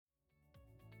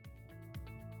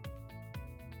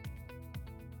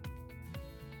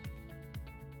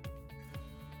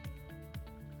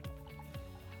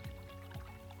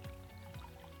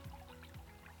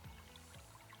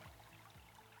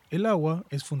El agua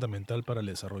es fundamental para el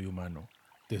desarrollo humano,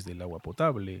 desde el agua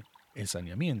potable, el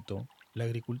saneamiento, la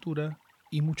agricultura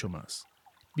y mucho más.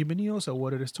 Bienvenidos a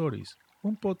Water Stories,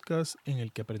 un podcast en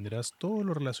el que aprenderás todo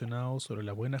lo relacionado sobre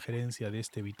la buena gerencia de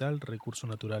este vital recurso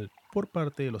natural por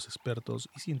parte de los expertos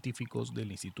y científicos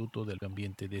del Instituto del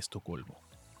Ambiente de Estocolmo.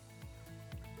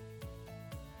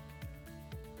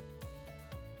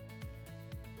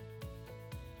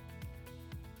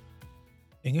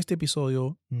 En este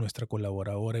episodio, nuestra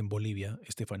colaboradora en Bolivia,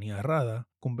 Estefanía Rada,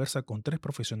 conversa con tres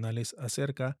profesionales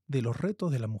acerca de los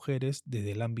retos de las mujeres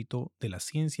desde el ámbito de la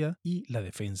ciencia y la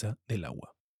defensa del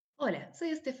agua. Hola, soy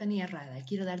Estefanía Rada y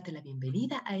quiero darte la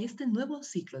bienvenida a este nuevo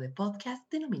ciclo de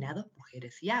podcast denominado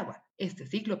Mujeres y Agua. Este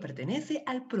ciclo pertenece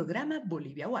al programa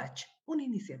Bolivia Watch, una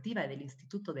iniciativa del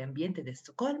Instituto de Ambiente de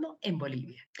Estocolmo en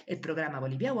Bolivia. El programa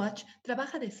Bolivia Watch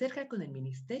trabaja de cerca con el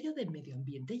Ministerio de Medio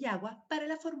Ambiente y Agua para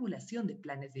la formulación de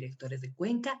planes directores de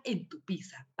cuenca en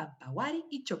Tupiza, Pampahuari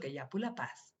y Choqueyapu La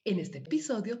Paz. En este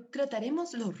episodio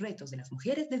trataremos los retos de las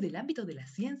mujeres desde el ámbito de la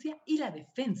ciencia y la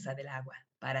defensa del agua.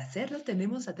 Para hacerlo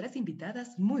tenemos a tres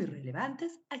invitadas muy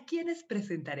relevantes a quienes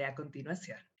presentaré a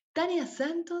continuación. Tania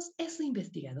Santos es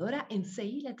investigadora en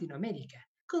CI Latinoamérica,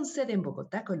 con sede en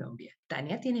Bogotá, Colombia.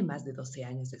 Tania tiene más de 12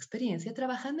 años de experiencia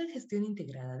trabajando en gestión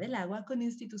integrada del agua con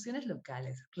instituciones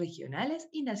locales, regionales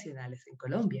y nacionales en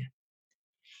Colombia.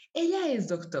 Ella es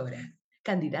doctora,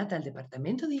 candidata al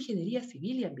Departamento de Ingeniería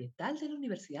Civil y Ambiental de la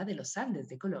Universidad de los Andes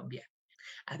de Colombia.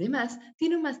 Además,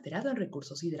 tiene un masterado en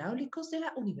recursos hidráulicos de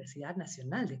la Universidad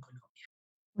Nacional de Colombia.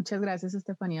 Muchas gracias,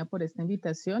 Estefanía, por esta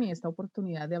invitación y esta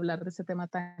oportunidad de hablar de este tema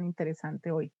tan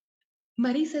interesante hoy.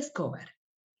 Marisa Escobar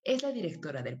es la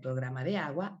directora del programa de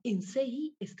agua en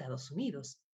CI Estados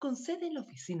Unidos, con sede en la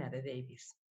oficina de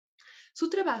Davis. Su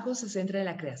trabajo se centra en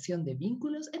la creación de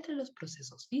vínculos entre los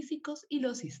procesos físicos y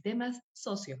los sistemas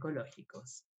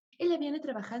socioecológicos. Ella viene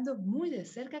trabajando muy de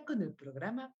cerca con el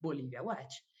programa Bolivia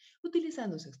Watch,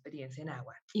 utilizando su experiencia en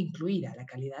agua, incluida la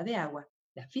calidad de agua,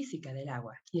 la física del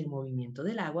agua y el movimiento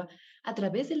del agua a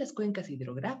través de las cuencas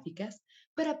hidrográficas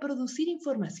para producir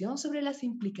información sobre las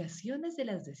implicaciones de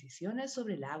las decisiones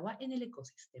sobre el agua en el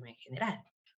ecosistema en general.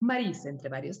 Marisa, entre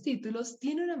varios títulos,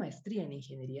 tiene una maestría en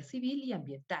Ingeniería Civil y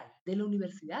Ambiental de la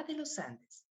Universidad de los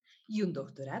Andes y un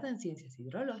doctorado en Ciencias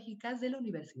Hidrológicas de la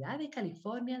Universidad de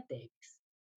California, Davis.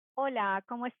 Hola,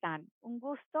 ¿cómo están? Un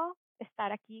gusto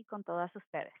estar aquí con todas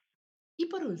ustedes. Y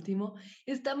por último,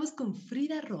 estamos con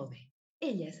Frida Rode.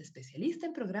 Ella es especialista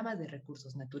en programas de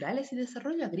recursos naturales y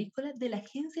desarrollo agrícola de la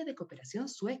Agencia de Cooperación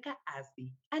Sueca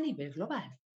ASDI a nivel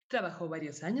global. Trabajó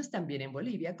varios años también en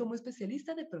Bolivia como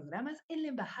especialista de programas en la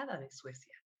Embajada de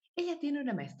Suecia. Ella tiene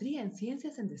una maestría en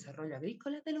Ciencias en Desarrollo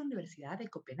Agrícola de la Universidad de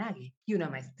Copenhague y una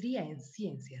maestría en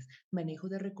Ciencias, Manejo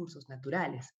de Recursos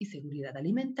Naturales y Seguridad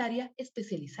Alimentaria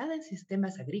especializada en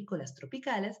Sistemas Agrícolas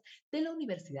Tropicales de la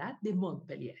Universidad de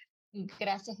Montpellier.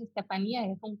 Gracias, Estefanía.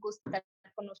 Es un gusto estar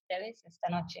con ustedes esta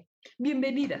noche.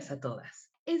 Bienvenidas a todas.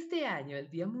 Este año, el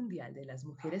Día Mundial de las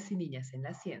Mujeres y Niñas en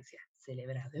la Ciencia,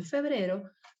 celebrado en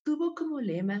febrero, tuvo como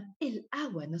lema El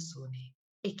agua nos une,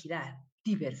 equidad,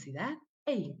 diversidad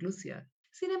e inclusión.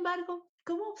 Sin embargo,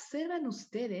 ¿cómo observan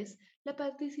ustedes la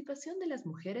participación de las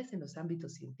mujeres en los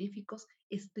ámbitos científicos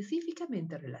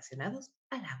específicamente relacionados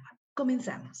al agua?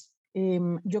 Comenzamos.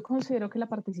 Yo considero que la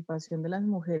participación de las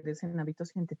mujeres en ámbitos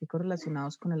científicos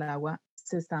relacionados con el agua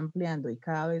se está ampliando y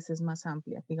cada vez es más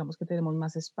amplia. Digamos que tenemos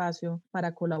más espacio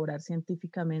para colaborar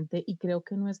científicamente y creo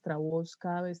que nuestra voz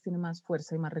cada vez tiene más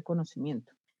fuerza y más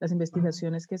reconocimiento. Las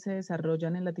investigaciones que se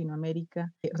desarrollan en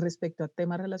Latinoamérica respecto a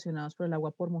temas relacionados con el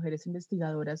agua por mujeres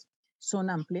investigadoras son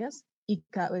amplias y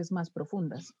cada vez más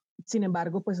profundas. Sin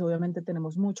embargo, pues obviamente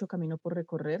tenemos mucho camino por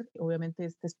recorrer. Obviamente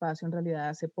este espacio en realidad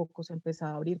hace poco se ha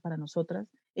empezado a abrir para nosotras.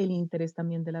 El interés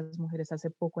también de las mujeres hace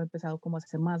poco ha empezado como a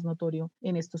ser más notorio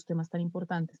en estos temas tan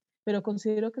importantes. Pero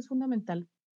considero que es fundamental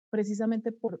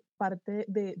precisamente por parte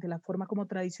de la forma como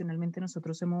tradicionalmente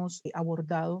nosotros hemos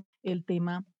abordado el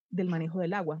tema del manejo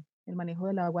del agua. El manejo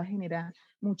del agua genera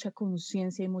mucha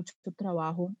conciencia y mucho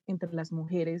trabajo entre las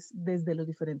mujeres desde los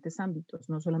diferentes ámbitos,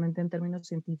 no solamente en términos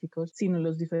científicos, sino en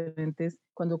los diferentes,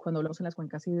 cuando hablamos en las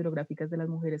cuencas hidrográficas de las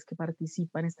mujeres que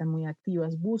participan, están muy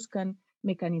activas, buscan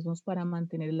mecanismos para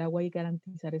mantener el agua y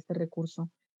garantizar este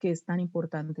recurso que es tan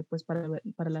importante pues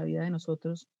para la vida de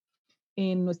nosotros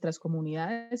en nuestras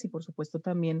comunidades y por supuesto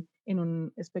también en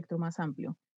un espectro más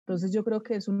amplio. Entonces yo creo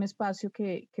que es un espacio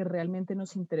que realmente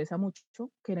nos interesa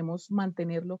mucho, queremos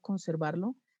mantenerlo,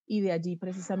 conservarlo y de allí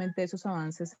precisamente esos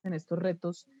avances en estos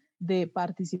retos de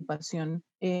participación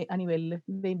a nivel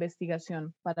de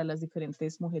investigación para las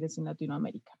diferentes mujeres en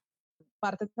Latinoamérica.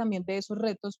 parte también de esos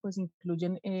retos, pues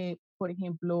incluyen, por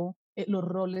ejemplo, los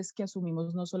roles que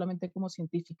asumimos no solamente como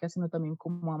científicas, sino también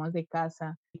como amas de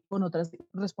casa, con otras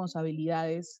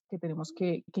responsabilidades que tenemos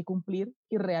que cumplir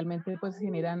y realmente pues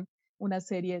generan una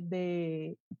serie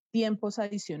de tiempos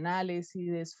adicionales y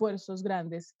de esfuerzos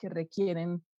grandes que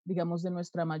requieren, digamos, de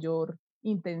nuestra mayor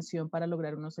intención para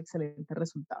lograr unos excelentes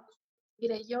resultados.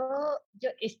 Mire, yo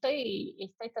estoy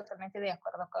totalmente de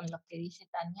acuerdo con lo que dice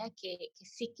Tania, que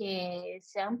sí que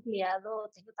se ha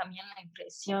ampliado, tengo también la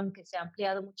impresión que se ha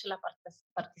ampliado mucho la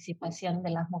participación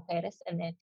de las mujeres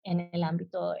en el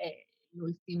ámbito,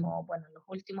 bueno, los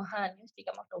últimos años,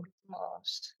 digamos, los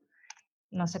últimos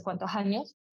no sé cuántos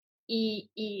años,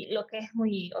 y lo que es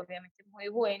muy, obviamente, muy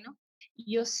bueno.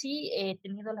 Yo sí he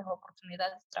tenido las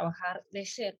oportunidades de trabajar de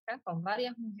cerca con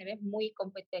varias mujeres muy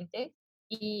competentes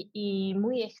y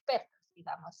muy expertas,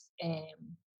 digamos,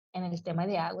 en el tema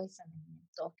de agua y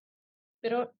saneamiento.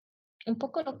 Pero un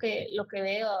poco lo que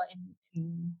veo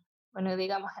bueno,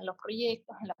 digamos, en los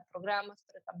proyectos, en los programas,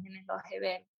 pero también en los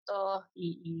eventos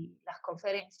y las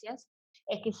conferencias,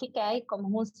 es que sí que hay como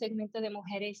un segmento de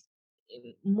mujeres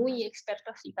muy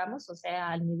expertas, digamos, o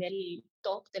sea, al nivel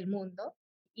top del mundo,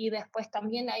 y después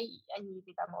también hay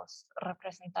digamos,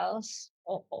 representados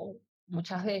o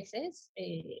muchas veces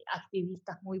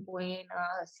activistas muy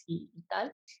buenas y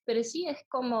tal, pero sí es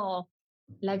como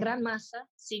la gran masa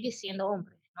sigue siendo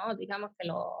hombres, ¿no? Digamos que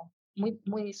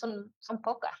son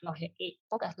pocas,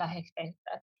 pocas las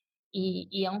expertas.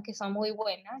 Y aunque son muy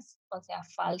buenas, o sea,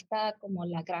 falta como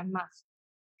la gran masa,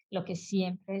 lo que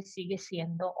siempre sigue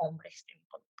siendo hombres, en mi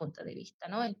punto de vista,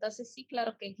 ¿no? Entonces sí,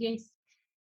 claro que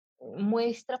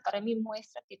para mí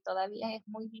muestra que todavía es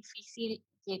muy difícil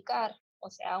llegar, o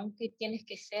sea, aunque tienes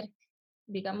que ser,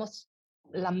 digamos,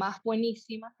 la más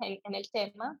buenísima en el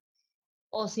tema,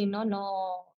 o si no,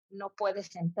 no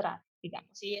puedes entrar,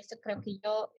 digamos. Y eso creo que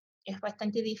es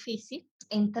bastante difícil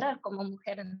entrar como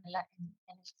mujer en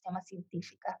el sistema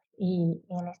científico y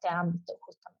en este ámbito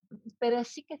justamente. Pero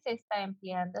sí que se está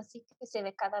empleando, sí que se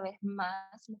ve cada vez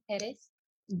más mujeres.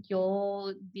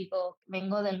 Yo digo,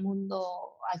 vengo del mundo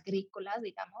agrícola,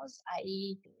 digamos,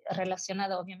 ahí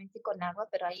relacionado obviamente con agua,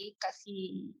 pero ahí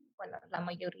casi, bueno, la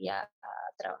mayoría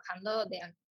trabajando de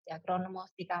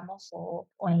agrónomos, digamos, o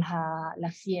en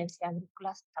las ciencias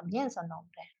agrícolas también son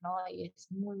hombres, ¿no? Y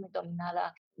es muy, muy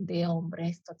dominada de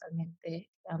hombres totalmente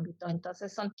este ámbito.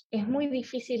 Entonces es muy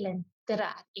difícil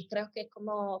entrar y creo que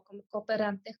como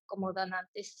cooperantes, como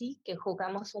donantes, sí que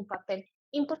jugamos un papel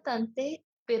importante,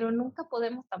 pero nunca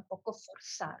podemos tampoco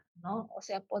forzar, ¿no? O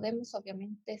sea, podemos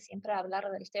obviamente siempre hablar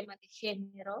del tema de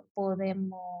género,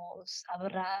 podemos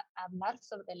hablar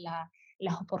sobre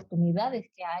las oportunidades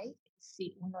que hay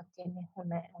si uno tiene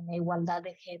una igualdad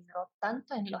de género,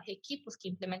 tanto en los equipos que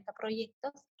implementan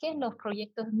proyectos, que en los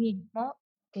proyectos mismos,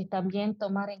 que también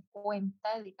tomar en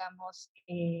cuenta, digamos,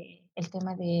 el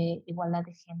tema de igualdad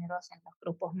de géneros en los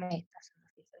grupos metas, en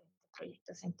los diferentes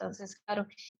proyectos. Entonces, claro,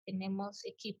 tenemos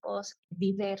equipos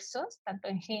diversos, tanto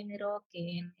en género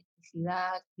que en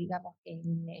etnicidad, digamos que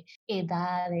en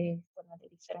edades, bueno, de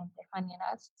diferentes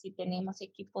maneras. Si tenemos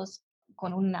equipos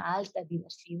con una alta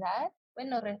diversidad,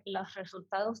 bueno, los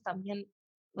resultados también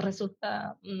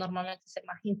resulta normalmente ser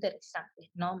más interesantes,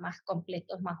 ¿no? Más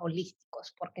completos, más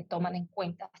holísticos, porque toman en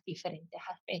cuenta diferentes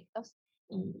aspectos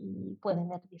y pueden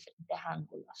ver diferentes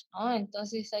ángulos, ¿no?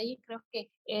 Entonces ahí creo que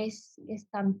es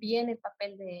también el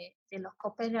papel de los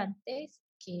cooperantes,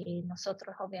 que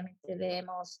nosotros obviamente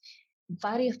vemos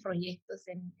varios proyectos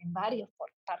en varias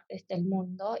partes del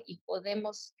mundo y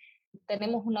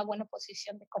tenemos una buena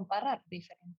posición de comparar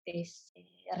diferentes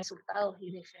resultados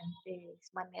y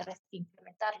diferentes maneras de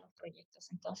implementar los proyectos.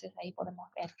 Entonces ahí podemos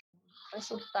ver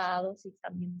resultados y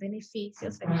también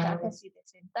beneficios, ventajas y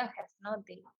desventajas, ¿no?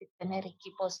 De tener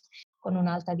equipos con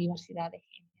una alta diversidad de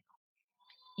género.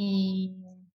 Y,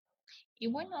 y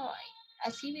bueno,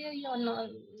 así veo yo, ¿no?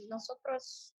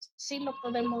 Nosotros sí lo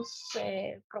podemos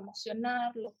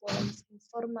promocionar, lo podemos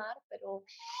informar,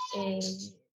 eh,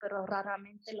 pero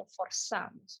raramente lo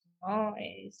forzamos, ¿no?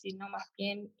 Sino más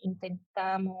bien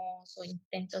intentamos o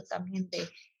intento también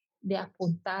de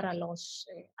apuntar a las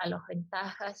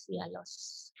ventajas y a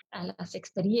las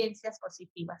experiencias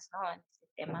positivas, ¿no? En este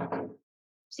tema.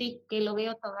 Sí, que lo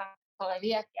veo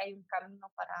todavía que hay un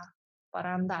camino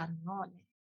para andar, ¿no?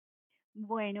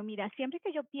 Bueno, mira, siempre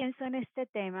que yo pienso en este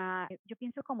tema, yo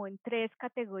pienso como en tres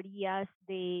categorías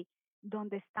de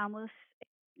donde estamos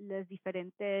los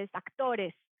diferentes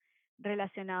actores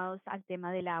relacionados al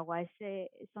tema del agua.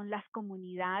 Son las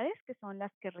comunidades, que son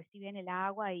las que reciben el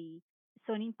agua y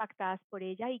son impactadas por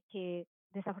ella y que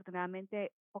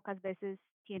desafortunadamente pocas veces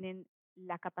tienen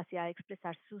la capacidad de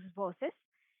expresar sus voces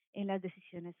en las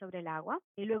decisiones sobre el agua.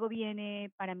 Y luego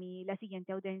viene para mí la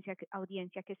siguiente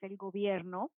audiencia, que es el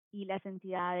gobierno y las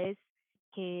entidades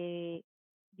que,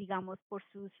 digamos, por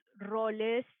sus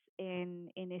roles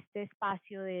en este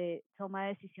espacio de toma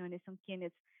de decisiones son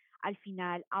quienes al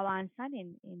final avanzan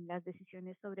en las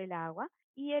decisiones sobre el agua.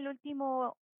 Y el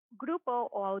último grupo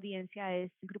o audiencia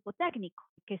es el grupo técnico,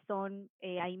 que son,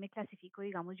 ahí me clasifico,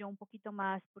 digamos, yo un poquito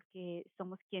más porque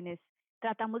somos quienes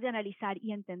tratamos de analizar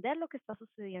y entender lo que está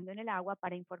sucediendo en el agua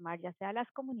para informar ya sea a las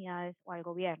comunidades o al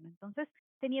gobierno. Entonces,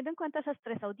 teniendo en cuenta esas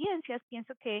tres audiencias,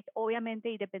 pienso que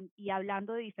obviamente y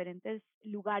hablando de diferentes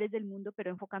lugares del mundo, pero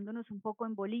enfocándonos un poco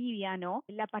en Bolivia, ¿no?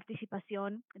 La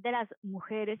participación de las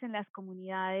mujeres en las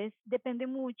comunidades depende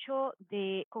mucho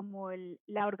de cómo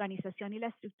la organización y la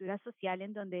estructura social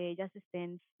en donde ellas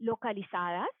estén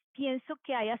localizadas. Pienso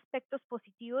que hay aspectos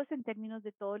positivos en términos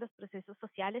de todos los procesos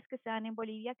sociales que se dan en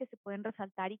Bolivia que se pueden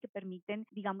resaltar y que permiten,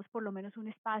 digamos, por lo menos un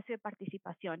espacio de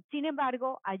participación. Sin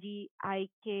embargo, allí hay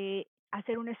que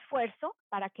hacer un esfuerzo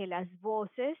para que las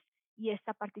voces y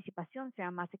esta participación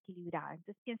sea más equilibrada.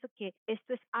 Entonces pienso que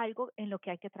esto es algo en lo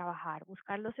que hay que trabajar,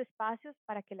 buscar los espacios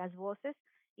para que las voces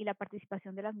y la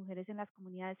participación de las mujeres en las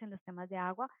comunidades en los temas de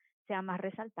agua sea más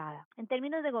resaltada. En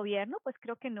términos de gobierno, pues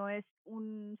creo que no es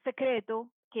un secreto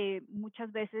que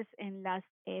muchas veces en las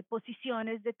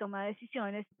posiciones de toma de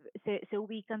decisiones se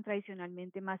ubican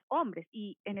tradicionalmente más hombres.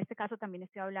 Y en este caso también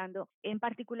estoy hablando en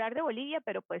particular de Bolivia,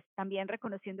 pero pues también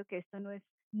reconociendo que esto no es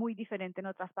muy diferente en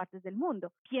otras partes del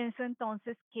mundo. Pienso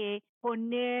entonces que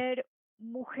poner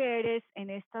mujeres en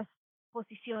estas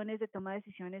posiciones de toma de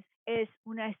decisiones es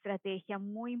una estrategia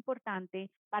muy importante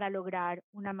para lograr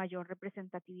una mayor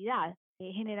representatividad.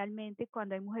 Generalmente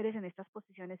cuando hay mujeres en estas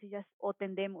posiciones, ellas o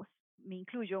tendemos, me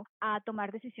incluyo, a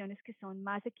tomar decisiones que son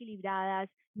más equilibradas,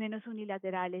 menos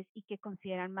unilaterales y que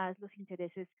consideran más los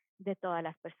intereses de todas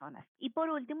las personas. Y por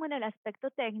último, en el aspecto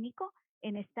técnico,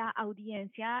 en esta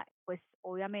audiencia, pues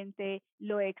obviamente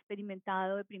lo he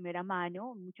experimentado de primera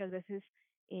mano. Muchas veces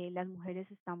las mujeres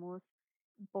estamos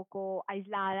un poco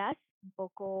aisladas, un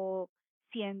poco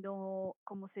siendo,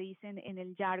 como se dice en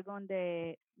el jargon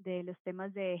de los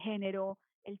temas de género,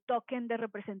 el token de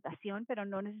representación, pero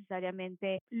no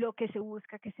necesariamente lo que se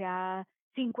busca que sea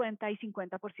 50 y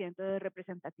 50% de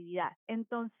representatividad.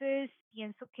 Entonces,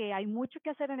 pienso que hay mucho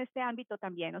que hacer en este ámbito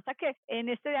también. O sea que en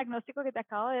este diagnóstico que te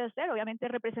acabo de hacer, obviamente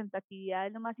representatividad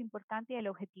es lo más importante y el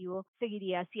objetivo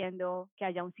seguiría siendo que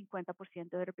haya un 50%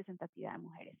 de representatividad de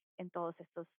mujeres en todos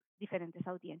estos diferentes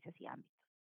audiencias y ámbitos.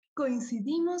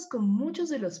 Coincidimos con muchos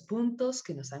de los puntos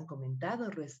que nos han comentado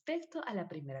respecto a la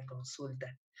primera consulta.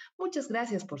 Muchas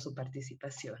gracias por su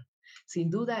participación. Sin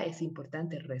duda es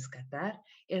importante rescatar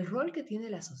el rol que tiene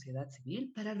la sociedad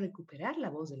civil para recuperar la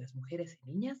voz de las mujeres y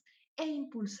niñas e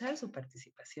impulsar su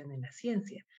participación en la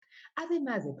ciencia,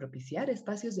 además de propiciar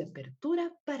espacios de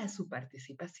apertura para su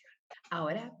participación.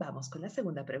 Ahora vamos con la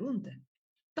segunda pregunta.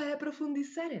 Para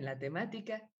profundizar en la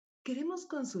temática, queremos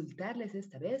consultarles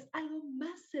esta vez algo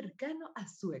más cercano a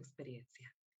su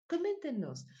experiencia.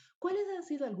 Coméntenos, ¿cuáles han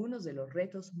sido algunos de los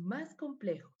retos más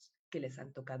complejos que les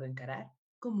han tocado encarar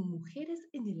como mujeres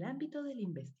en el ámbito de la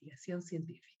investigación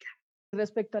científica?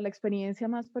 Respecto a la experiencia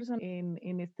más personal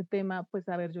en este tema, pues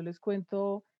a ver, yo les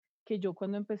cuento que yo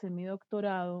cuando empecé mi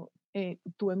doctorado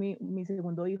tuve mi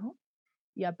segundo hijo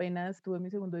y apenas tuve mi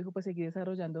segundo hijo, pues seguí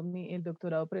desarrollando el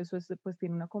doctorado, pero eso pues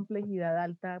tiene una complejidad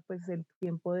alta, pues el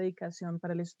tiempo de dedicación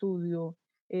para el estudio,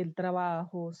 el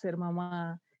trabajo, ser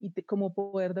mamá y como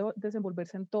poder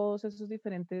desenvolverse en todos esos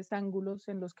diferentes ángulos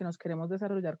en los que nos queremos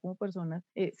desarrollar como personas,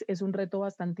 es un reto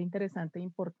bastante interesante e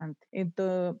importante.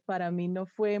 Entonces, para mí no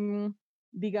fue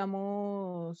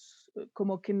digamos,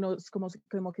 como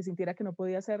que sintiera que no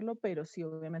podía hacerlo, pero sí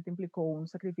obviamente implicó un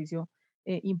sacrificio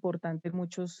importante de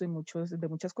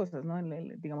muchas cosas, ¿no?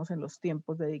 Digamos, en los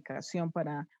tiempos de dedicación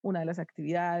para una de las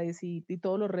actividades y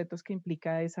todos los retos que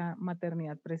implica esa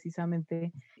maternidad,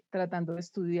 precisamente tratando de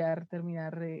estudiar,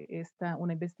 terminar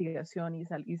una investigación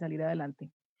y salir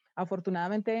adelante.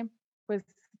 Afortunadamente, pues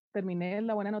terminé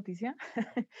la buena noticia,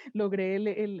 logré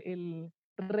el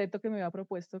reto que me había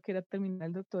propuesto, que era terminar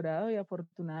el doctorado y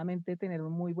afortunadamente tener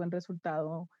un muy buen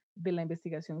resultado de la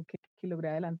investigación que logré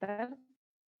adelantar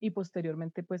y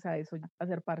posteriormente pues a eso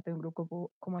hacer parte de un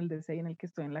grupo como el de SEI en el que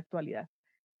estoy en la actualidad.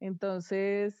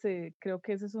 Entonces, creo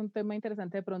que ese es un tema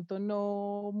interesante, de pronto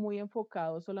no muy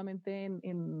enfocado solamente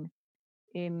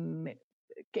en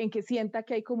que sienta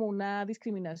que hay como una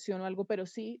discriminación o algo, pero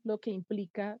sí lo que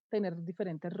implica tener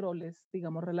diferentes roles,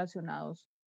 digamos, relacionados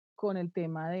con el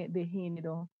tema de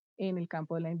género en el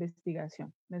campo de la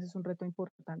investigación. Ese es un reto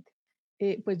importante.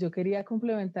 Pues yo quería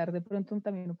complementar de pronto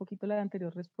también un poquito la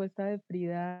anterior respuesta de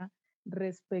Frida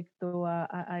respecto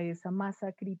a esa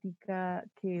masa crítica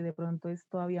que de pronto es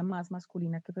todavía más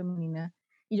masculina que femenina.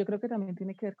 Y yo creo que también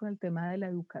tiene que ver con el tema de la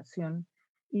educación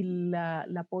y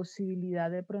la posibilidad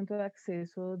de pronto de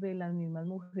acceso de las mismas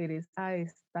mujeres a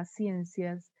estas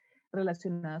ciencias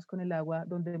relacionadas con el agua,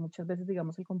 donde muchas veces,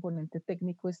 digamos, el componente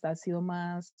técnico ha sido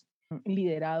más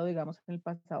liderado, digamos, en el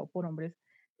pasado por hombres.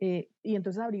 Y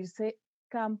entonces abrirse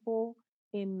campo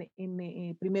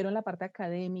primero en la parte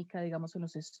académica, digamos, en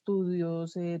los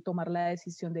estudios, tomar la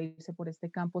decisión de irse por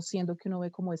este campo, siendo que uno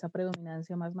ve como esa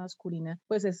predominancia más masculina,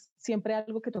 pues es siempre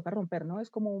algo que toca romper, ¿no? Es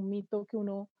como un mito que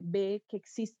uno ve que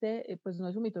existe, pues no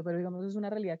es un mito, pero digamos es una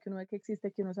realidad que uno ve que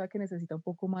existe, que uno sabe que necesita un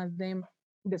poco más de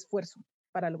esfuerzo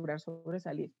para lograr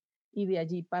sobresalir. Y de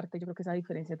allí parte, yo creo que esa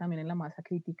diferencia también en la masa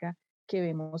crítica que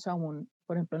vemos aún,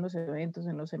 por ejemplo, en los eventos,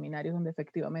 en los seminarios, donde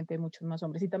efectivamente hay muchos más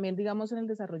hombres. Y también, digamos, en el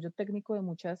desarrollo técnico de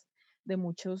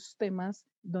muchos temas,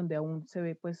 donde aún se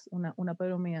ve pues una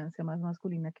predominancia más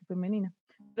masculina que femenina.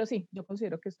 Pero sí, yo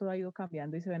considero que esto ha ido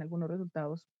cambiando y se ven algunos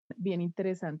resultados bien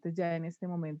interesantes ya en este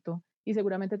momento. Y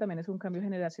seguramente también es un cambio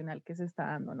generacional que se está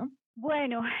dando, ¿no?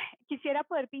 Bueno, quisiera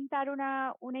poder pintar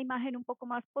una imagen un poco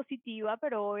más positiva,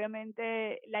 pero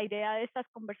obviamente la idea de estas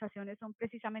conversaciones son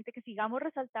precisamente que sigamos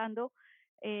resaltando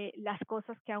las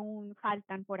cosas que aún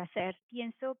faltan por hacer.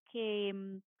 Pienso que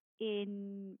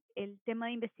en el tema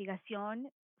de investigación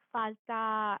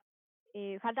faltan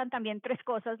también tres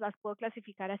cosas, las puedo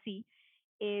clasificar así.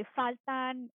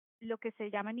 Faltan lo que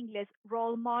se llama en inglés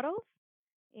role models,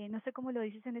 no sé cómo lo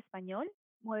dices en español,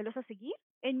 modelos a seguir.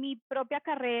 En mi propia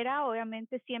carrera,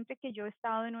 obviamente, siempre que yo he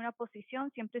estado en una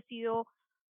posición, siempre he sido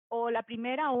o la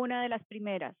primera o una de las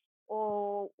primeras,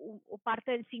 o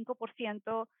parte del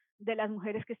 5% de las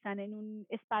mujeres que están en un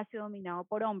espacio dominado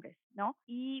por hombres, ¿no?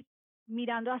 Y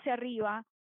mirando hacia arriba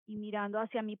y mirando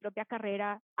hacia mi propia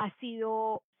carrera, ha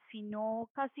sido, si no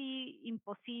casi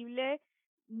imposible,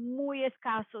 muy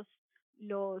escasos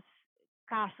los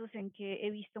casos en que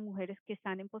he visto mujeres que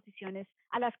están en posiciones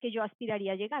a las que yo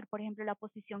aspiraría a llegar. Por ejemplo, la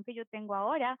posición que yo tengo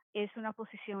ahora es una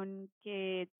posición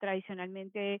que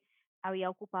tradicionalmente había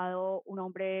ocupado un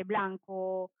hombre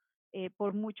blanco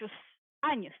por muchos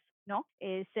años, ¿no?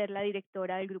 Ser la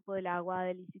directora del Grupo del Agua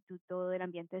del Instituto del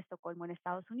Ambiente de Estocolmo en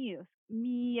Estados Unidos.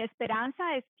 Mi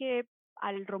esperanza es que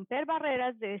al romper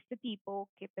barreras de este tipo,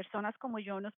 que personas como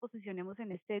yo nos posicionemos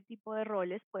en este tipo de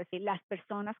roles, pues las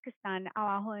personas que están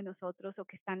abajo de nosotros o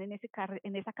que están en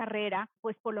esa carrera,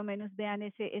 pues por lo menos vean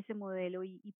ese modelo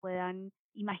y puedan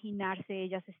imaginarse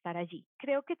ellas estar allí.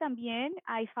 Creo que también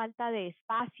hay falta de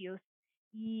espacios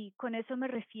y con eso me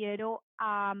refiero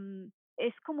a,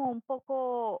 es como un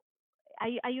poco,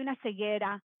 hay una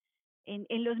ceguera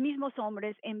en los mismos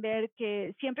hombres en ver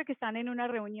que siempre que están en una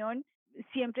reunión,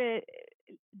 siempre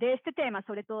de este tema,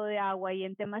 sobre todo de agua y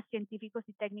en temas científicos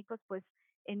y técnicos, pues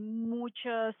en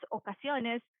muchas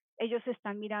ocasiones ellos se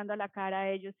están mirando a la cara a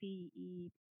ellos y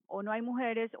o no hay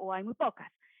mujeres o hay muy pocas.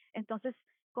 Entonces,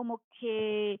 como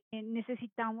que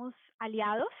necesitamos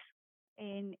aliados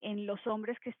en los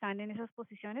hombres que están en esas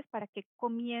posiciones para que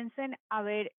comiencen a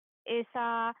ver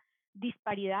esa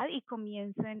disparidad y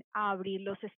comiencen a abrir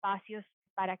los espacios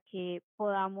para que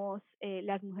podamos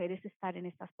las mujeres estar en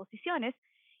estas posiciones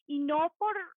y no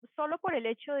solo por el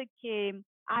hecho de que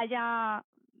haya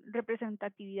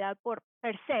representatividad por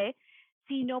per se,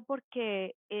 sino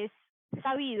porque es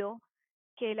sabido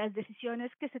que las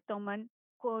decisiones que se toman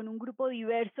con un grupo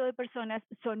diverso de personas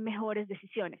son mejores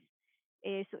decisiones.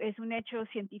 Es un hecho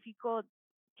científico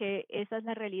que esa es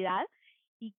la realidad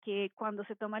y que cuando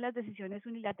se toman las decisiones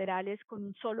unilaterales con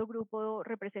un solo grupo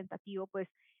representativo, pues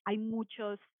hay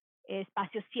muchos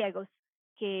espacios ciegos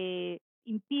que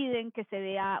impiden que se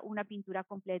vea una pintura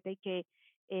completa y que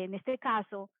en este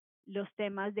caso los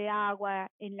temas de agua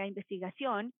en la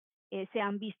investigación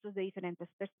sean vistos de diferentes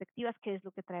perspectivas, que es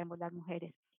lo que traemos las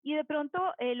mujeres. Y de pronto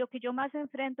lo que yo más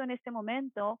enfrento en este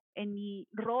momento en mi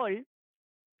rol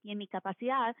y en mi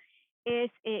capacidad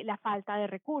es la falta de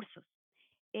recursos.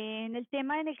 En el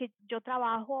tema en el que yo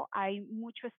trabajo hay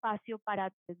mucho espacio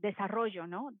para desarrollo,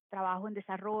 ¿no? Trabajo en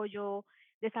desarrollo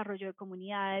de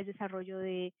comunidades, desarrollo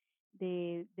de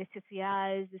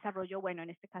sociedades, desarrollo, bueno,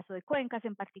 en este caso de cuencas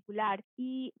en particular.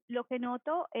 Y lo que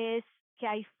noto es que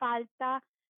hay falta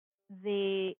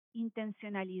de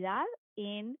intencionalidad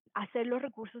en hacer los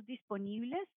recursos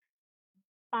disponibles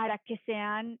para que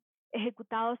sean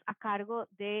ejecutados a cargo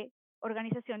de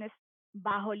organizaciones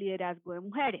bajo liderazgo de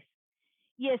mujeres.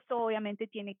 Y esto obviamente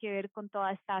tiene que ver con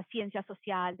toda esta ciencia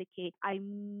social de que hay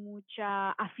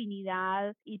mucha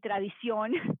afinidad y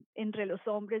tradición entre los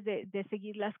hombres de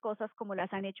seguir las cosas como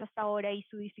las han hecho hasta ahora y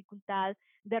su dificultad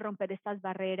de romper estas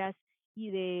barreras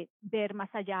y de ver más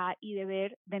allá y de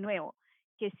ver de nuevo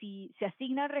que si se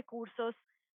asignan recursos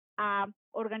a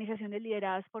organizaciones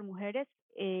lideradas por mujeres,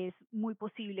 es muy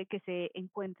posible que se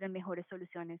encuentren mejores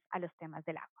soluciones a los temas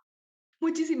del agua.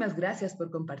 Muchísimas gracias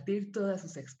por compartir todas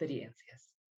sus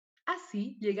experiencias.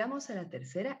 Así llegamos a la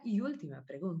tercera y última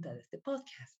pregunta de este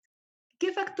podcast.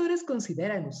 ¿Qué factores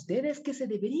consideran ustedes que se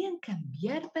deberían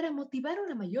cambiar para motivar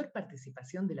una mayor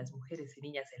participación de las mujeres y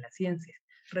niñas en la ciencia,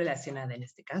 relacionada en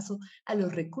este caso a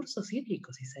los recursos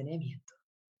hídricos y saneamiento?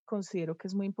 Considero que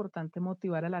es muy importante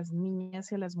motivar a las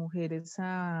niñas y a las mujeres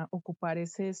a ocupar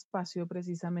ese espacio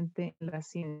precisamente en la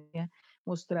ciencia,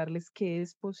 mostrarles que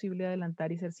es posible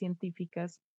adelantar y ser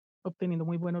científicas obteniendo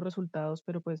muy buenos resultados,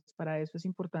 pero pues para eso es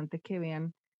importante que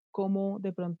vean cómo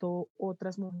de pronto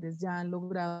otras mujeres ya han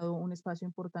logrado un espacio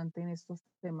importante en estos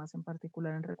temas, en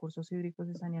particular en recursos hídricos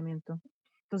y saneamiento.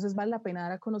 Entonces vale la pena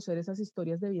dar a conocer esas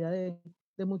historias de vida de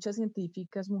muchas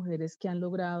científicas mujeres que han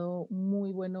logrado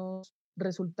muy buenos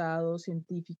resultados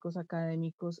científicos,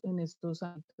 académicos en estos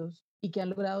ámbitos y que han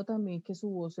logrado también que su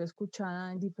voz sea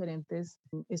escuchada en diferentes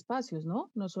espacios, ¿no?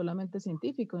 No solamente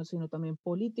científicos, sino también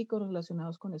políticos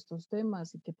relacionados con estos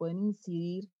temas y que pueden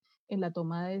incidir en la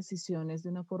toma de decisiones de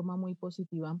una forma muy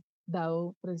positiva,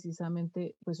 dado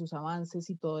precisamente pues, sus avances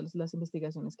y todas las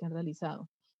investigaciones que han realizado.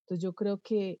 Entonces yo creo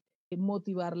que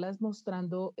motivarlas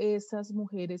mostrando esas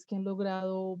mujeres que han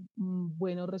logrado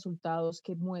buenos resultados,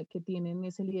 que tienen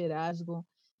ese liderazgo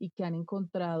y que han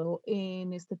encontrado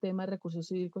en este tema de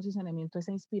recursos hídricos y saneamiento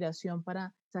esa inspiración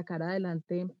para sacar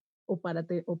adelante o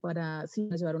para sí,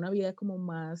 llevar una vida como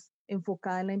más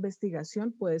enfocada en la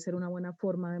investigación, puede ser una buena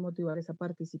forma de motivar esa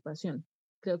participación.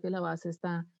 Creo que la base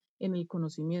está en el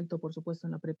conocimiento, por supuesto,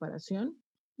 en la preparación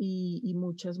y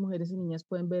muchas mujeres y niñas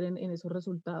pueden ver en esos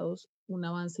resultados un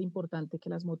avance importante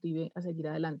que las motive a seguir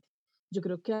adelante. Yo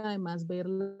creo que además ver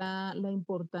la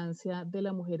importancia de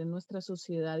la mujer en nuestra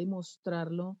sociedad y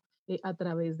mostrarlo a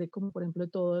través de, como por ejemplo,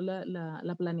 toda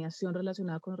la planeación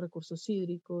relacionada con los recursos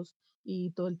hídricos y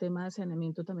todo el tema de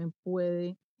saneamiento también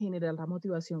puede generar la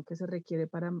motivación que se requiere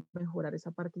para mejorar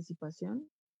esa participación.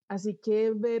 Así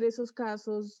que ver esos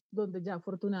casos donde ya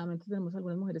afortunadamente tenemos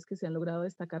algunas mujeres que se han logrado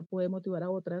destacar puede motivar a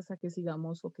otras a que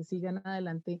sigamos o que sigan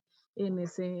adelante en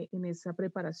esa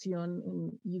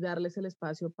preparación y darles el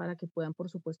espacio para que puedan, por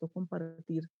supuesto,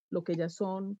 compartir lo que ellas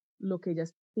son, lo que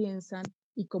ellas piensan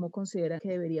y cómo consideran que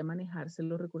debería manejarse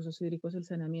los recursos hídricos y el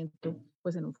saneamiento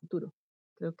pues en un futuro.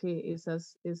 Creo que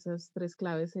esas tres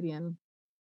claves serían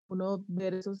uno,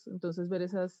 ver esos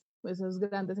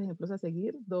grandes ejemplos a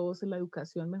seguir. Dos, la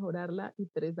educación, mejorarla. Y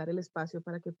tres, dar el espacio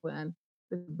para que puedan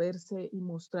verse y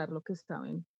mostrar lo que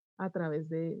saben a través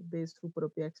de su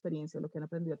propia experiencia, lo que han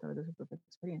aprendido a través de su propia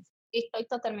experiencia. Estoy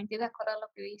totalmente de acuerdo con lo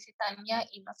que dice Tania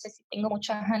y no sé si tengo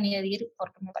mucho a añadir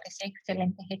porque me parecen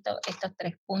excelentes estos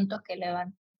 3 puntos que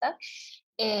levanta.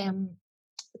 Eh,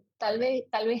 tal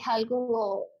vez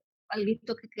algo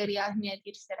que quería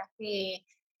añadir será que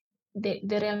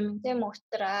de realmente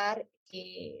mostrar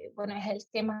que, bueno, es el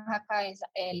tema acá, es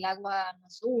el agua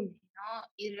nos une, ¿no?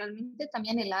 Y realmente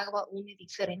también el agua une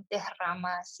diferentes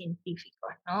ramas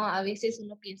científicas, ¿no? A veces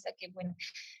uno piensa que, bueno,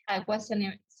 agua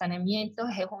saneamiento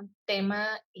es un tema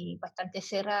bastante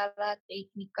cerrada,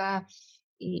 técnica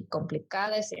y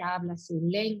complicada, se habla su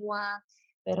lengua,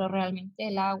 pero realmente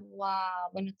el agua,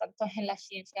 bueno, tanto en la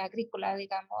ciencia agrícola,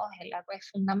 digamos, el agua es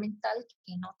fundamental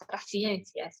que en otras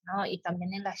ciencias, ¿no? Y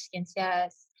también en las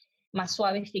ciencias más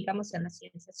suaves, digamos, en la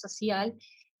ciencia social,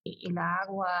 y el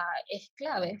agua es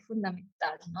clave, es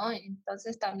fundamental, ¿no?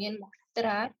 Entonces también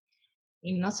mostrar,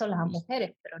 y no solo a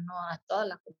mujeres, pero no a toda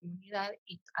la comunidad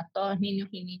y a todos los niños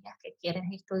y niñas que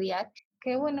quieren estudiar,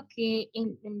 que bueno, que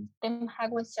en temas de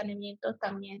agua y saneamiento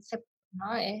también ¿no?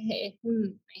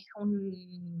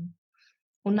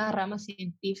 Una rama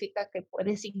científica que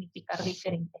puede significar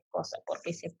diferentes cosas,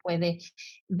 porque se puede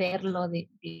verlo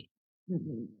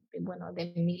bueno,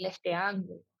 de miles de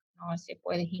ángulos, ¿no? Se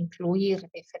puede incluir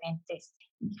diferentes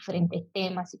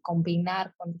temas y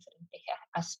combinar con diferentes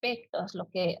aspectos, lo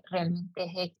que realmente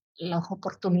es las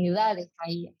oportunidades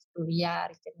ahí a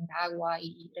estudiar, tener agua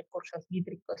y recursos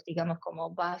hídricos, digamos,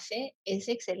 como base, es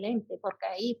excelente, porque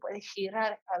ahí puedes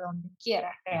girar a donde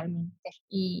quieras realmente.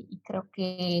 Y creo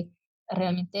que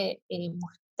realmente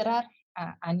mostrar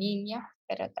a niñas,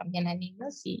 pero también a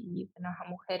niños y bueno, a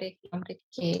mujeres y hombres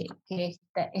que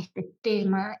este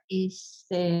tema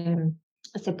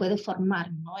se puede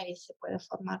formar, ¿no? Se puede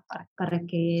formar para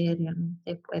que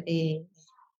realmente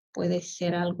puede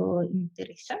ser algo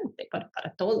interesante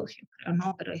para todos, yo creo,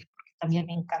 ¿no? Pero es porque también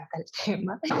me encanta el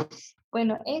tema.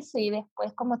 Bueno, eso y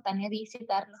después, como Tania dice,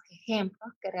 dar los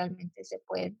ejemplos que realmente se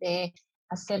puede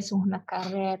hacerse una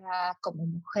carrera como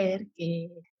mujer, que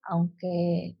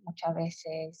aunque muchas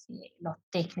veces los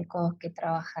técnicos que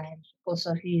trabajan en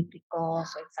recursos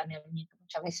hídricos o en saneamiento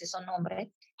muchas veces son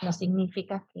hombres, no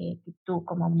significa que tú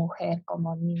como mujer,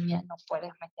 como niña, no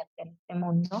puedes meterte en este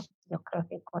mundo. Yo creo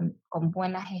que con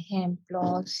buenos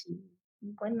ejemplos y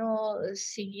bueno,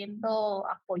 siguiendo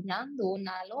apoyando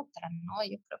una a la otra, ¿no?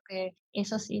 Yo creo que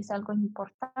eso sí es algo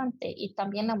importante y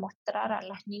también a mostrar a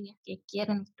las niñas que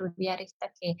quieren estudiar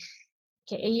esta que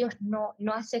ellos no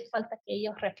hace falta que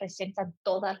ellos representan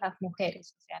todas las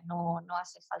mujeres, o sea, no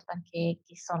hace falta que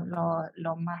son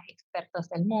los más expertos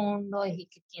del mundo y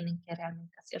que tienen que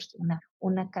realmente hacerse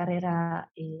una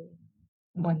carrera,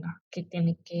 bueno, que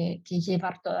tiene que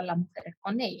llevar todas las mujeres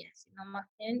con ellas, sino más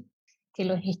bien que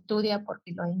los estudia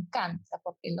porque los encanta,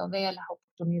 porque lo ve las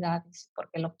oportunidades,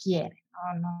 porque lo quiere,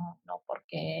 no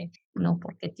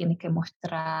porque tiene que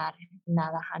mostrar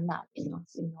nada a nadie, ¿no?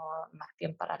 Sino más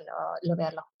bien para lo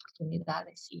ver las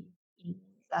oportunidades y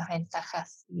las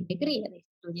ventajas y alegría de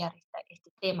estudiar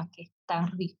este tema que es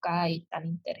tan rica y tan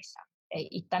interesante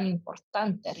y tan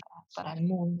importante para el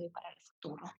mundo y para el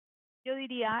futuro. Yo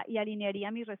diría y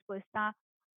alinearía mi respuesta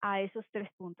a esos 3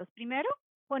 puntos. Primero,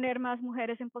 poner más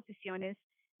mujeres en posiciones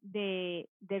de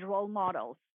role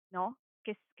models, ¿no?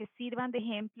 Que sirvan de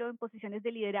ejemplo en posiciones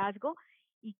de liderazgo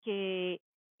y que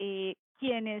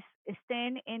quienes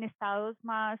estén en estados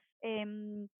más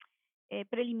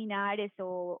preliminares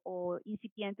o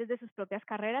incipientes de sus propias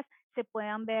carreras se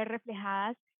puedan ver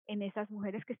reflejadas en esas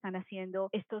mujeres que están haciendo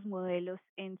estos modelos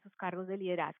en sus cargos de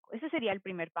liderazgo. Ese sería el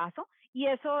primer paso y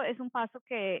eso es un paso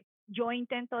que yo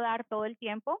intento dar todo el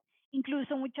tiempo,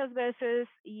 incluso muchas veces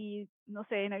y no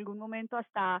sé, en algún momento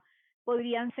hasta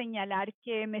podrían señalar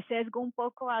que me sesgo un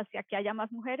poco hacia que haya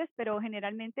más mujeres, pero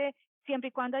generalmente siempre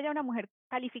y cuando haya una mujer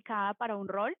calificada para un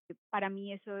rol, para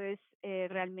mí eso es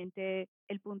realmente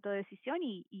el punto de decisión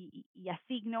y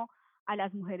asigno a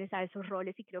las mujeres a esos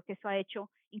roles y creo que eso ha hecho,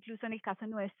 incluso en el caso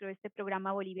nuestro, este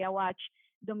programa Bolivia Watch,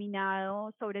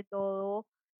 dominado sobre todo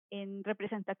en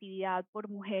representatividad por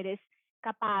mujeres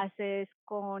capaces,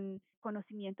 con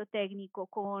conocimiento técnico,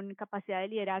 con capacidad de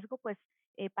liderazgo, pues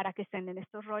para que estén en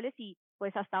estos roles y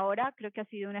pues hasta ahora creo que ha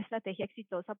sido una estrategia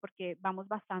exitosa porque vamos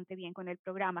bastante bien con el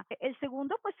programa. El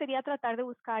segundo pues sería tratar de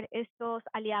buscar estos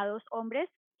aliados hombres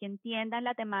que entiendan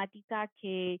la temática,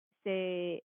 que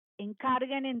se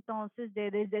encarguen entonces de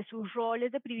desde sus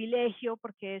roles de privilegio,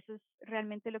 porque eso es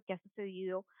realmente lo que ha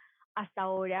sucedido hasta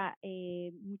ahora.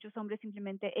 Muchos hombres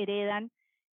simplemente heredan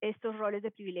estos roles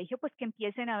de privilegio, pues que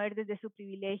empiecen a ver desde su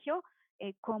privilegio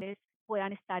cómo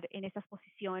puedan estar en esas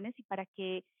posiciones y para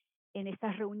que en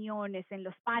estas reuniones, en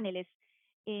los paneles,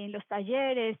 en los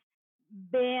talleres,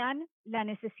 vean la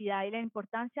necesidad y la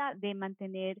importancia de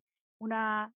mantener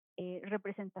una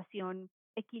representación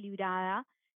equilibrada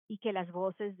y que las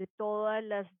voces de todos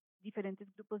los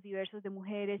diferentes grupos diversos de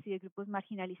mujeres y de grupos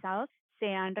marginalizados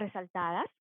sean resaltadas.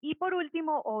 Y por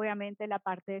último, obviamente, la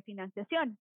parte de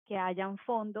financiación, que hayan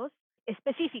fondos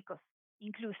específicos,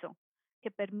 incluso,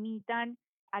 que permitan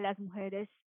a las mujeres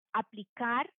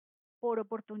aplicar por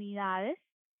oportunidades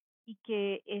y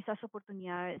que esas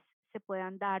oportunidades se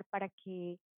puedan dar para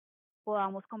que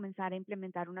podamos comenzar a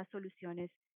implementar unas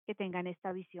soluciones que tengan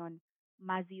esta visión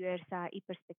más diversa y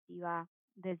perspectiva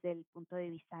desde el punto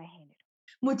de vista de género.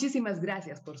 Muchísimas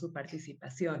gracias por su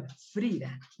participación,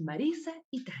 Frida, Marisa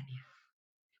y Tania.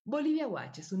 Bolivia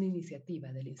Watch es una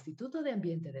iniciativa del Instituto de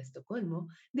Ambiente de Estocolmo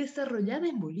desarrollada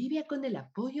en Bolivia con el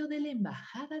apoyo de la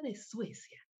Embajada de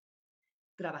Suecia,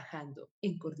 trabajando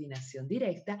en coordinación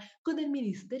directa con el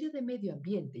Ministerio de Medio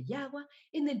Ambiente y Agua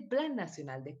en el Plan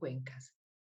Nacional de Cuencas,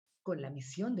 con la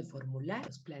misión de formular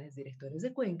los planes directores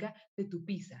de cuenca de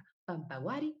Tupiza,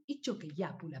 Pampaguari y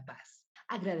Choqueyapu La Paz.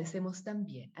 Agradecemos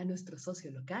también a nuestro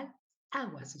socio local,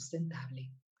 Agua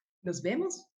Sustentable. Nos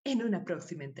vemos en una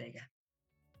próxima entrega.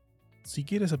 Si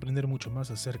quieres aprender mucho más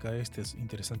acerca de estos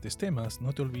interesantes temas,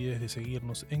 no te olvides de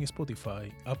seguirnos en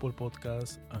Spotify, Apple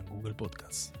Podcasts y Google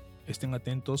Podcasts. Estén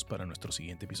atentos para nuestro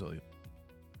siguiente episodio.